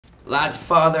Lads,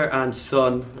 father and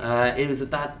son. It was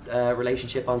that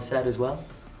relationship on set as well?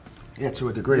 Yeah, to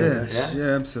a degree.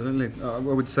 Yeah, absolutely. I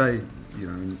would say, you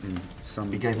know, in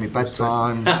some... He gave me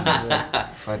bedtimes,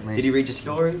 fed me. Did he read your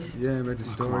stories? Yeah, read your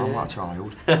stories. I'm not a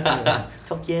child.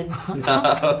 Tuck you in?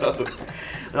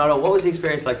 No. What was the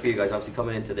experience like for you guys? Obviously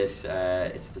coming into this,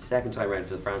 it's the second time around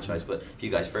for the franchise, but for you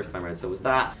guys, first time around. So was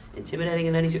that intimidating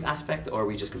in any aspect, or were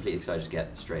we just completely excited to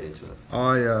get straight into it?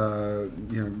 I,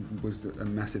 you know, was a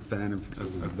massive fan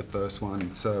of the first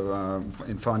one. So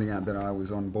in finding out that I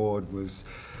was on board was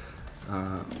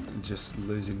just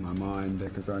losing my mind,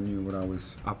 because I knew what I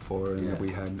was up for, and that we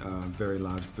had very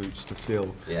large boots to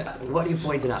fill. Yeah. What are you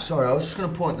pointing at? Sorry, I was just going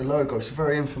to point the logo. It's a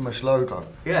very infamous logo.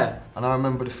 Yeah. And I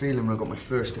remember the feeling when I got my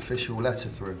first official letter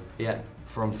through. Yeah.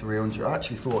 From 300. I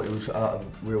actually thought it was out of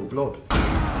real blood.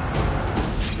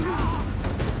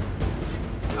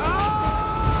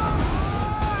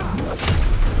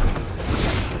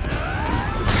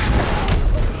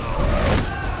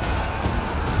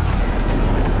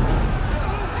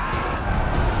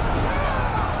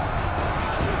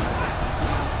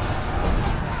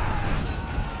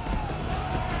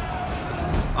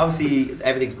 Obviously,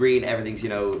 everything's green, everything's, you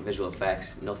know, visual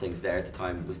effects, nothing's there at the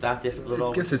time. Was that difficult at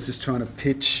all? I guess it's just trying to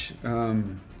pitch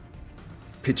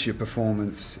your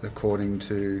performance according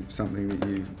to something that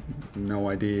you've no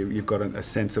idea. You've got a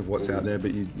sense of what's out there,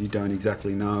 but you don't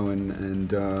exactly know.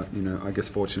 And you know, I guess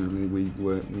fortunately we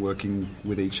were working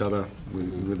with each other,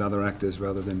 with other actors,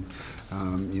 rather than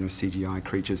you know, CGI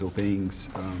creatures or beings.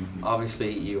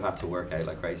 Obviously, you had to work out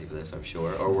like crazy for this, I'm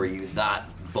sure. Or were you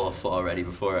that buff already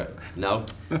before it? No?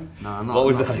 No, what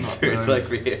was that experience like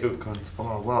for you?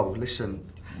 Oh, well, listen,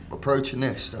 approaching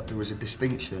this, there was a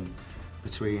distinction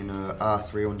between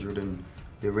R300 and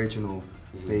the original,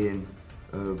 being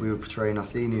we were portraying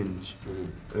Athenians,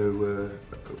 who were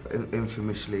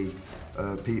infamously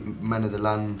men of the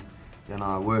land, you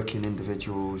know, working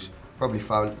individuals, probably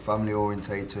family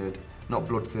orientated, not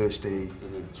bloodthirsty.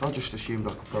 So I just assumed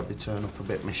I could probably turn up a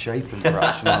bit misshapen,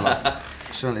 perhaps. You know, like,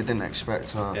 certainly didn't expect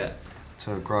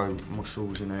to grow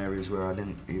muscles in areas where I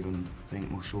didn't even think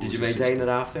muscles. Did you maintain it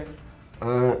after?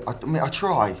 I mean, I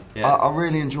try. Yeah. I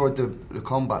really enjoyed the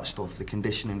combat stuff, the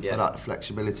conditioning for that, the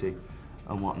flexibility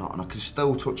and whatnot, and I can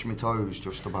still touch my toes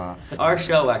just about. Our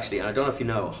show, actually, and I don't know if you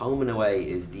know, Home and Away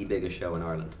is the biggest show in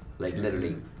Ireland. Like,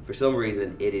 literally, for some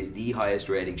reason, it is the highest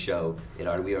rating show in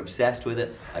Ireland. We are obsessed with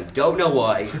it. I don't know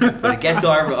why, but it gets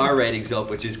our ratings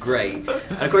up, which is great.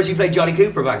 And of course, you played Johnny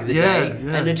Cooper back in the day,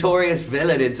 a notorious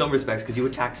villain in some respects because you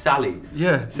attacked Sally.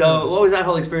 Yeah. So, what was that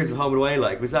whole experience of Home and Away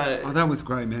like? Was that? Oh, that was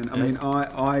great, man. I mean,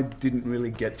 I didn't really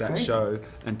get that show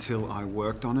until I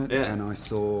worked on it, and I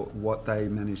saw what they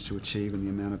managed to achieve and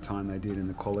the amount of time they did and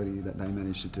the quality that they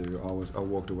managed to do. I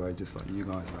walked away just like, you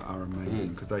guys are amazing,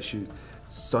 because they shoot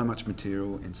so much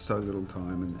material in so little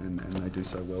time, and they do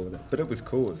so well with it. But it was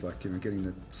cool. It was like, you know, getting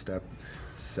to stab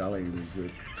Sally was a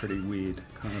pretty weird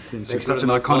kind of thing. She's such an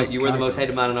iconic You were the most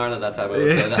hated man in Ireland at that time, I will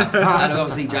say that. And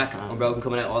obviously Jack Unbroken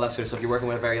coming out, all that sort of stuff. You're working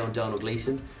with a very own Donald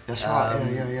Gleeson. That's right,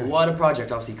 yeah. What a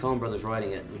project. Obviously Coen Brothers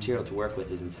writing it, material to work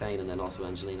with is insane, and then also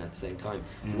Angelina at the same time.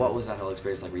 What was that whole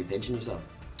experience like? Were you pinching yourself?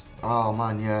 Oh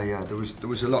man, yeah. There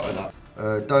was a lot of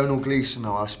that. Donald Gleeson,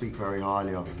 though, I speak very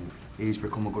highly of. He's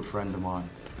become a good friend of mine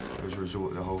as a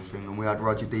result of the whole thing. And we had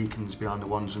Roger Deakins behind the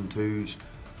ones and twos,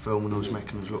 filming us,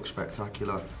 making us look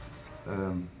spectacular.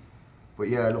 But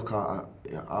yeah, look,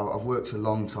 I've worked a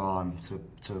long time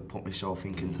to put myself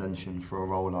in contention for a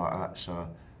role like that, so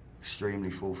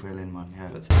extremely fulfilling, man, yeah.